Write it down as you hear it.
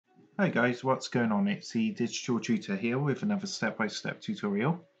Hi guys, what's going on? It's the Digital Tutor here with another step-by-step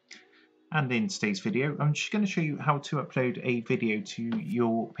tutorial. And in today's video, I'm just going to show you how to upload a video to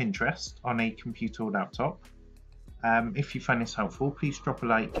your Pinterest on a computer or laptop. If you find this helpful, please drop a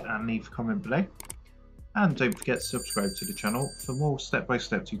like and leave a comment below. And don't forget to subscribe to the channel for more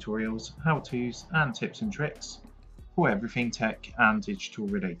step-by-step tutorials, how-tos and tips and tricks for everything tech and digital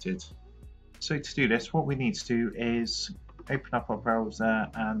related. So to do this, what we need to do is open up our browser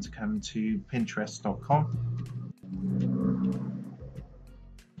and come to pinterest.com.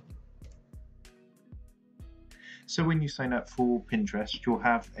 So when you sign up for Pinterest, you'll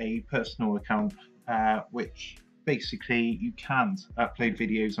have a personal account, which basically you can't upload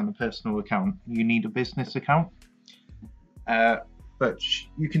videos on a personal account. You need a business account, but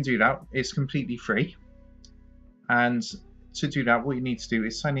you can do that. It's completely free. And to do that, what you need to do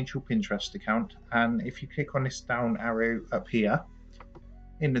is sign into your Pinterest account, and if you click on this down arrow up here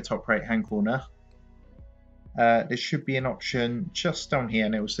in the top right hand corner, there should be an option just down here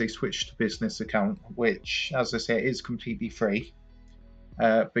and it will say switch to business account, which, as I say, is completely free,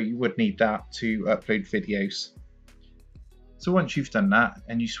 but you would need that to upload videos. So once you've done that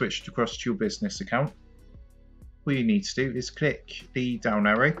and you switched across to your business account, what you need to do is click the down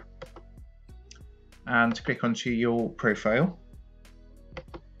arrow and click onto your profile,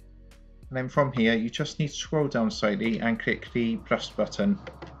 and then from here you just need to scroll down slightly and click the plus button,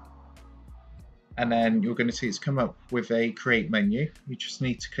 and then you're going to see it's come up with a create menu. You just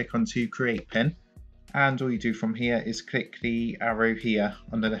need to click onto create pin, and all you do from here is click the arrow here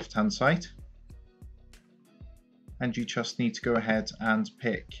on the left hand side, and you just need to go ahead and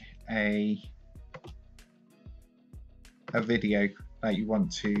pick a video that you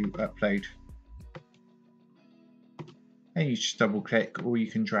want to upload. And you just double click, or you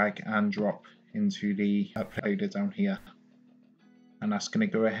can drag and drop into the uploader down here, and that's going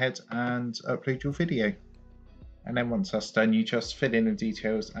to go ahead and upload your video. And then once that's done, you just fill in the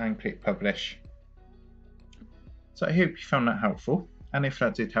details and click publish. So I hope you found that helpful, and if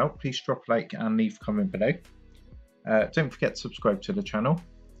that did help, please drop a like and leave a comment below. Don't forget to subscribe to the channel,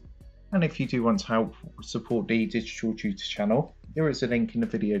 and if you do want to help support the Digital Tutor channel, there is a link in the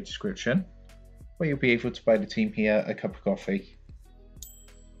video description where you'll be able to buy the team here a cup of coffee.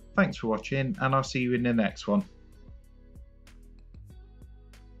 Thanks for watching, and I'll see you in the next one.